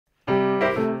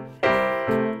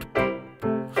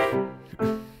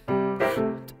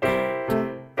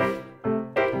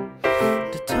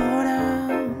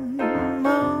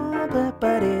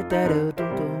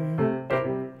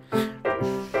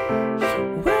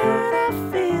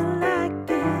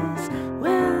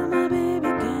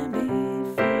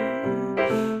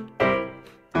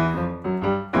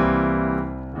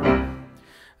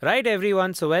Alright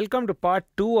everyone, so welcome to part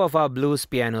 2 of our blues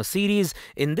piano series.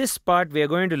 In this part we are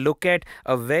going to look at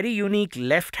a very unique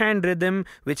left hand rhythm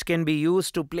which can be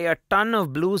used to play a ton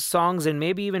of blues songs and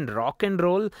maybe even rock and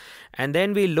roll. And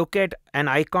then we look at an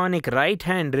iconic right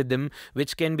hand rhythm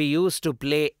which can be used to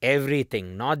play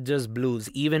everything, not just blues,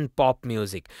 even pop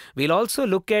music. We'll also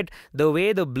look at the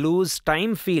way the blues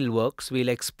time feel works. We'll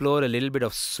explore a little bit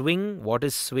of swing. What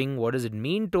is swing? What does it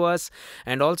mean to us?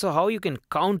 And also how you can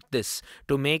count this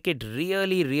to make it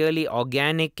really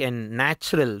organic and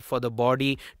natural for the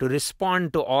body to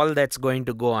respond to all that's going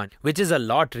to go on, which is a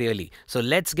lot really. So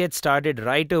let's get started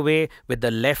right away with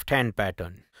the left hand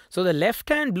pattern. So the left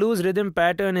hand blues rhythm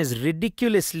pattern is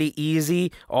ridiculously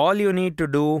easy. All you need to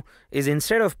do is,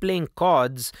 instead of playing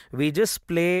chords, we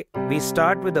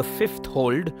start with the fifth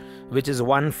hold, which is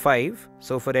 1-5.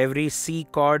 So for every C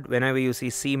chord, whenever you see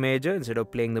C major, instead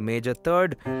of playing the major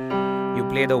third, you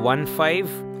play the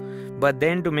 1-5. But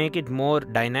then to make it more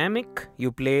dynamic,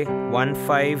 you play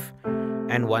 1-5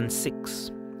 and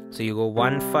 1-6. So you go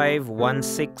 1-5,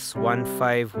 1-6,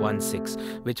 1-5,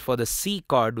 1-6, which for the C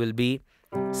chord will be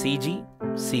CG,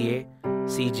 CA,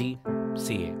 CG,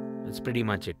 CA. That's pretty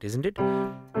much it, isn't it?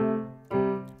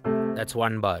 That's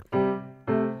one bar. 1-5,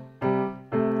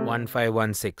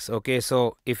 1-6. Okay,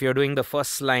 so if you're doing the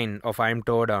first line of I'm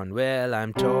tore down, well,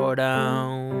 I'm tore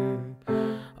down,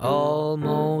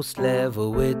 almost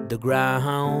level with the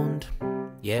ground.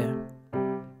 Yeah,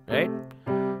 right?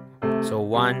 So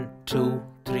 1, 2,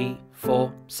 3,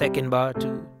 4, second bar,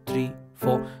 2, 3,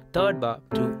 4, third bar,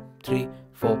 2, 3,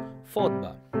 4, fourth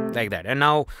bar, like that. And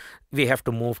now we have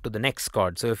to move to the next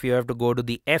chord. So if you have to go to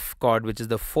the F chord, which is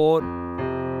the 4,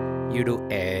 you do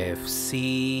F,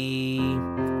 C,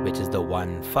 which is the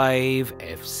 1-5,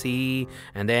 F, C,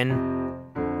 and then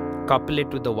couple it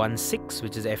with the 1-6,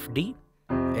 which is F, D,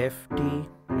 F, D,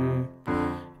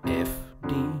 F,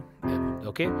 D, F,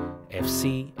 okay, F,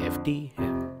 C, F, D,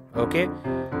 F, okay.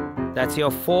 That's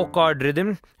your 4 chord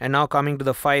rhythm. And now coming to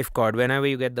the 5 chord. Whenever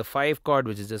you get the 5 chord,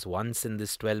 which is just once in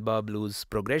this 12 bar blues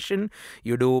progression,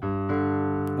 you do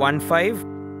 1-5,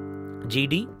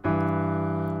 GD,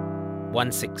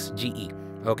 1-6, GE.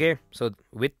 Okay, so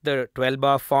with the 12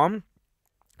 bar form.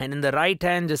 And in the right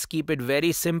hand, just keep it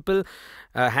very simple.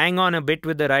 Hang on a bit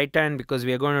with the right hand because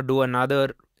we are going to do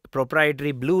another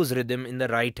proprietary blues rhythm in the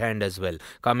right hand as well,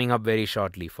 coming up very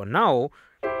shortly. For now,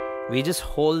 we just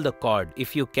hold the chord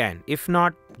if you can. If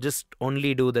not, just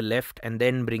only do the left and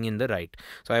then bring in the right.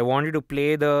 So I want you to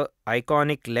play the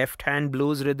iconic left hand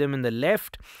blues rhythm in the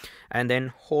left and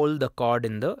then hold the chord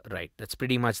in the right. That's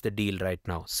pretty much the deal right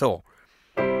now. So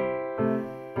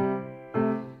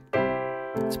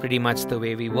it's pretty much the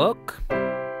way we work.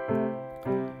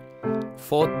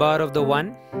 4th bar of the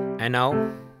 1 and now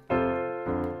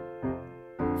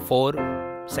 4,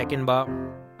 2nd bar,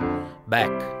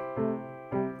 back.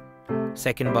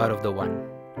 2nd bar of the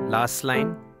 1. Last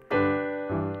line,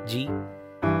 G,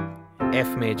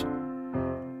 F major,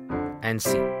 and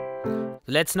C.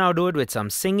 Let's now do it with some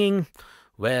singing.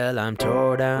 Well, I'm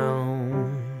tore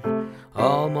down,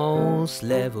 almost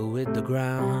level with the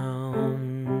ground.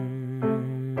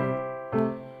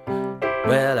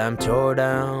 Well, I'm tore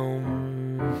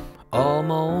down,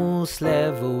 almost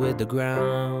level with the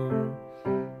ground.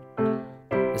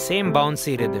 The same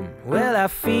bouncy rhythm. Well, I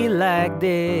feel like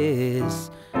this.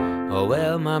 Oh,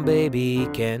 well, my baby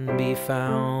can be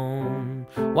found.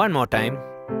 One more time.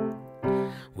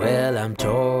 Well, I'm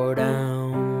tore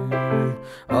down,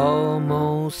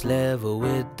 almost level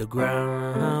with the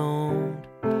ground.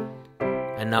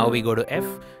 And now we go to F,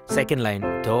 2nd line.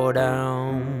 Tore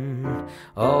down,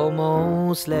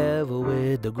 almost level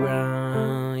with the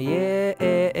ground. Yeah.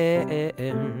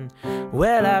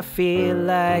 Well, I feel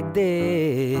like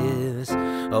this.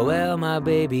 Oh, well, my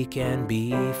baby can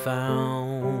be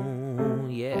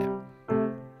found. Yeah.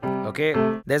 Okay,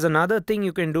 there's another thing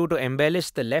you can do to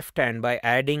embellish the left hand by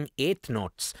adding 8th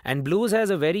notes. And blues has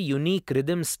a very unique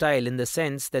rhythm style in the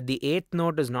sense that the 8th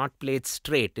note is not played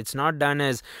straight. It's not done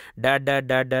as da da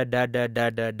da da da da da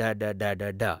da da da da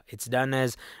da da. It's done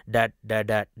as da da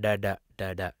da da da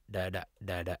da da da da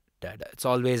da da. It's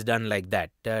always done like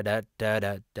that. Da, da, da,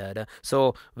 da, da, da.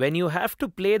 So when you have to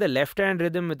play the left hand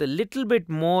rhythm with a little bit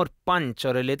more punch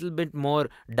or a little bit more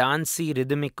dancey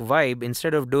rhythmic vibe,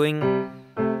 instead of doing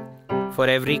for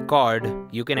every chord,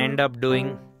 you can end up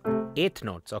doing 8th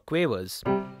notes or quavers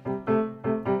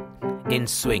in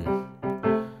swing.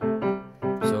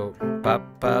 So pa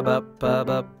pa ba pa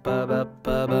ba pa ba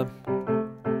pa ba.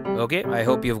 Okay, I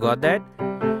hope you've got that.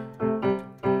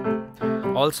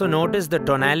 Also notice the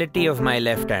tonality of my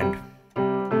left hand.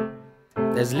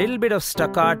 There's a little bit of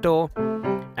staccato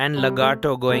and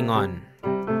legato going on.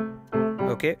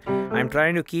 Okay, I'm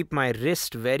trying to keep my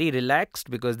wrist very relaxed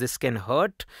because this can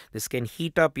hurt. This can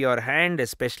heat up your hand,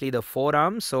 especially the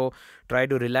forearm. So try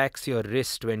to relax your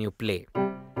wrist when you play.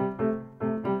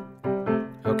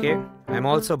 Okay, I'm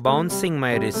also bouncing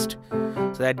my wrist,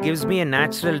 so that gives me a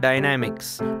natural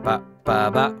dynamics. Pa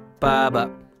pa ba pa ba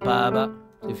pa ba.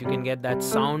 So if you can get that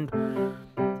sound,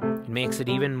 it makes it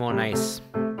even more nice.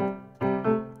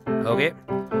 Okay,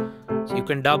 so you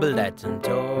can double that.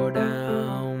 Toe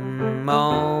down,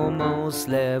 almost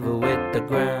level with the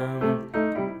ground.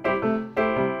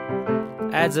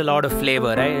 Adds a lot of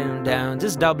flavor, right? Down,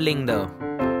 just doubling the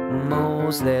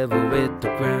almost level with the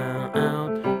ground.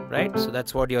 Right? So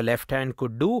that's what your left hand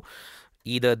could do.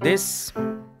 Either this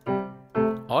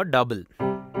or double.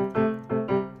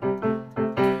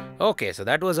 Okay, so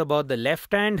that was about the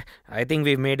left hand. I think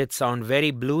we've made it sound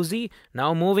very bluesy.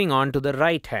 Now moving on to the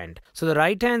right hand. So the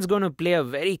right hand's going to play a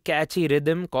very catchy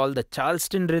rhythm called the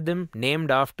Charleston rhythm, named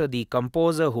after the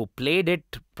composer who played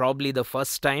it probably the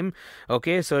first time.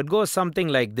 Okay, so it goes something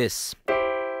like this.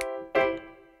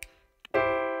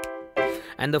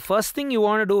 And the first thing you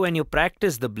want to do when you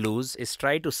practice the blues is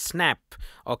try to snap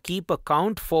or keep a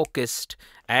count focused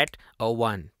at a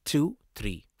 1, 2,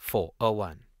 3, 4, a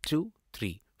 1, 2,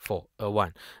 3, 4, a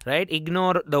 1, right?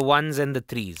 Ignore the 1s and the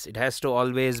 3s. It has to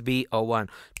always be a 1,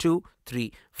 2,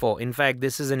 3, 4. In fact,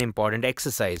 this is an important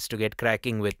exercise to get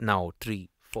cracking with now. 3,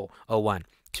 4, a 1,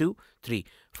 2, 3,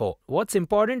 4. What's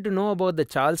important to know about the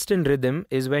Charleston rhythm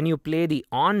is when you play the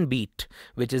on beat,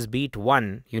 which is beat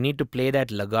 1, you need to play that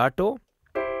legato,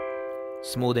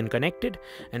 smooth and connected.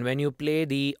 And when you play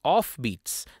the off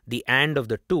beats, the and of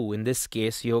the 2, in this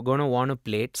case, you're going to want to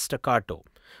play it staccato.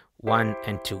 1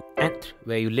 and 2 and 3,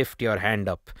 where you lift your hand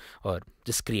up or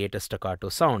just create a staccato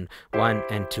sound. 1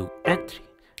 and 2 and 3.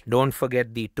 Don't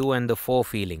forget the 2 and the 4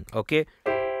 feeling, okay?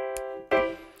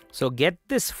 So get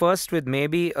this first with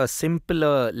maybe a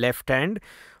simpler left hand.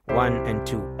 1 and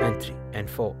 2 and 3 and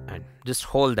 4, and just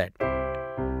hold that.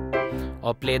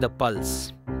 Or play the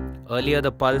pulse. Earlier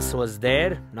the pulse was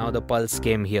there, now the pulse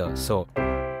came here. So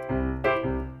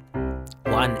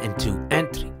 1 and 2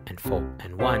 and 3 and 4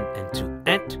 and 1 and 2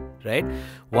 and 3, right?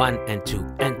 1 and 2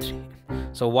 and 3.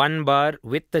 So one bar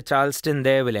with the Charleston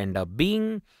there will end up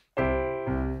being.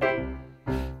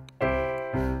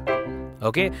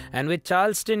 Okay, and with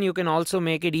Charleston you can also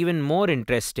make it even more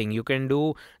interesting. You can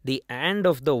do the and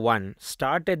of the 1,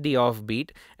 start at the off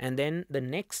beat, and then the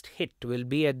next hit will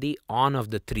be at the on of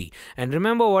the 3. And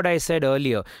remember what I said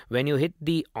earlier, when you hit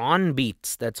the on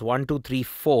beats, that's 1, 2, 3,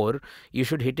 4, you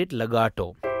should hit it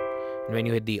legato. And when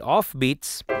you hit the off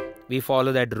beats, we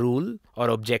follow that rule or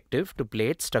objective to play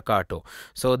it staccato.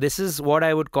 So this is what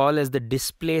I would call as the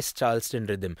displaced Charleston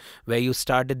rhythm, where you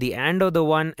start at the and of the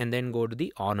 1 and then go to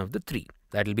the on of the 3.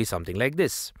 That will be something like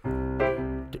this. 1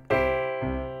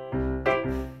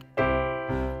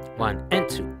 and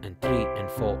 2 and 3 and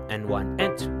 4 and 1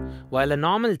 and 2. While a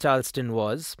normal Charleston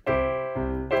was,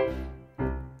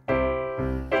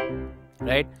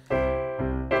 right?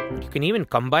 You can even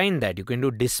combine that. You can do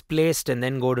displaced and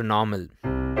then go to normal.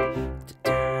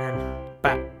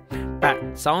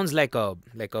 Sounds like a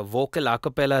vocal a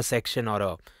cappella section or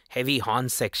a heavy horn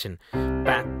section.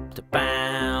 And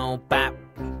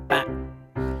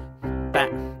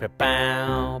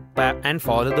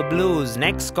follow the blues.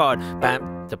 Next chord,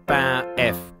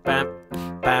 F,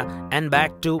 and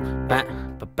back to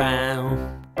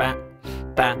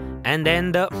and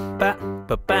then the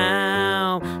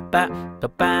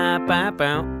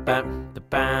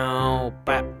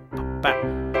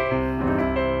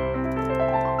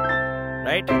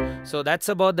right? So that's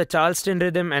about the Charleston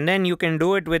rhythm, and then you can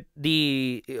do it with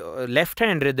the left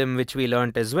hand rhythm, which we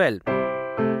learnt as well.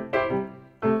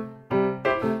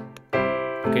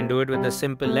 You can do it with the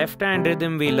simple left hand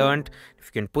rhythm we learnt. If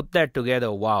you can put that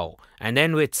together, wow. And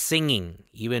then with singing,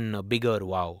 even a bigger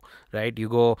wow, right? You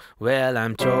go, well,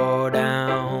 I'm tore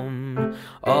down,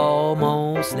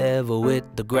 almost level with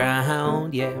the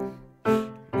ground, yeah.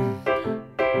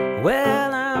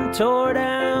 Well, I'm tore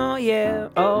down, yeah,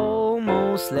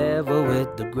 almost level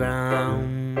with the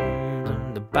ground.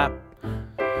 The pop.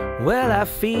 Well, I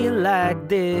feel like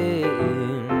this.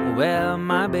 Well,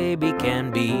 my baby can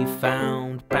be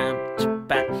found.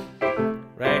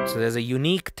 Right? So there's a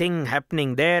unique thing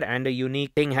happening there and a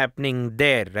unique thing happening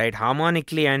there, right?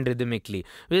 Harmonically and rhythmically,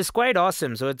 which is quite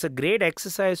awesome. So it's a great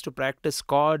exercise to practice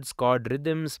chords, chord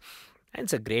rhythms, and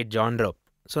it's a great genre.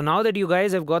 So now that you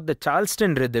guys have got the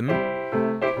Charleston rhythm,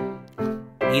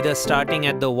 either starting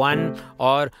at the 1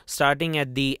 or starting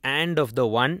at the and of the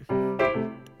 1,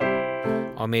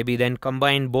 or maybe then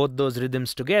combine both those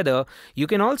rhythms together, you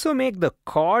can also make the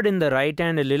chord in the right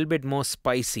hand a little bit more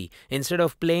spicy. Instead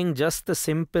of playing just the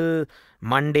simple,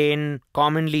 mundane,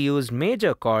 commonly used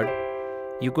major chord,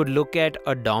 you could look at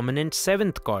a dominant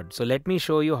 7th chord. So let me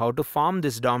show you how to form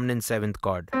this dominant 7th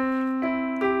chord.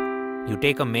 You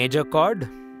take a major chord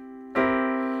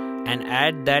and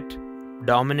add that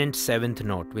dominant 7th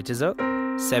note, which is a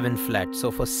 7 flat.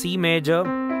 So for C major,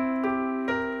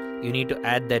 you need to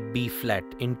add that B flat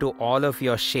into all of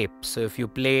your shapes. So if you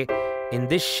play in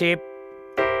this shape,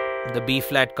 the B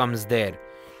flat comes there.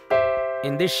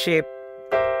 In this shape,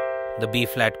 the B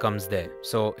flat comes there.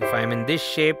 So if I'm in this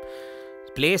shape,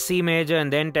 play C major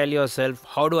and then tell yourself,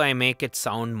 how do I make it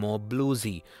sound more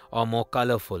bluesy or more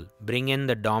colorful? Bring in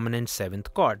the dominant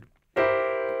 7th chord,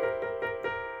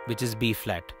 which is B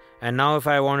flat. And now if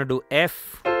I want to do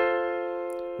F,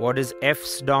 what is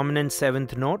F's dominant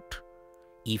 7th note?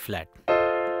 E flat.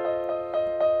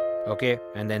 Okay,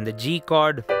 and then the G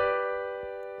chord,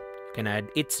 you can add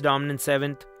its dominant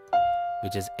 7th,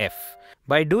 which is F.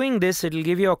 By doing this, it will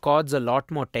give your chords a lot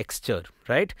more texture,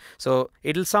 right? So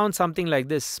it will sound something like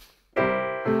this.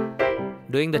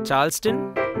 Doing the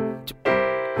Charleston.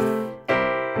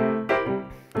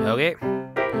 Okay.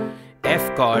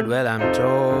 F chord, well, I'm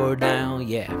tore down,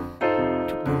 yeah.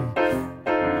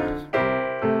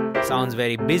 Sounds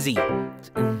very busy.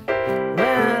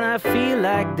 When I feel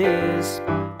like this.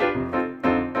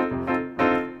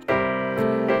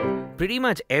 Pretty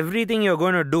much everything you're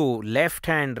going to do, left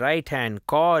hand, right hand,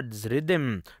 chords,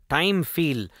 rhythm, time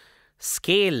feel,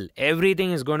 scale,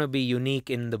 everything is going to be unique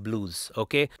in the blues,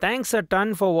 okay? Thanks a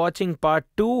ton for watching part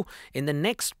 2. In the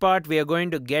next part, we are going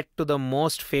to get to the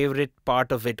most favorite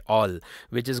part of it all,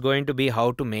 which is going to be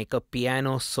how to make a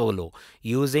piano solo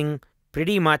using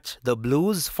pretty much the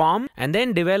blues form, and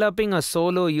then developing a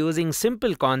solo using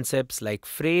simple concepts like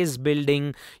phrase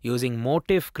building, using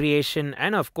motif creation,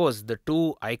 and of course the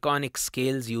 2 iconic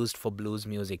scales used for blues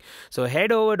music. So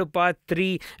head over to part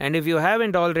 3, and if you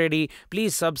haven't already,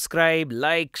 please subscribe,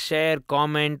 like, share,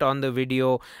 comment on the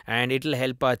video, and it'll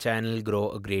help our channel grow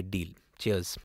a great deal. Cheers.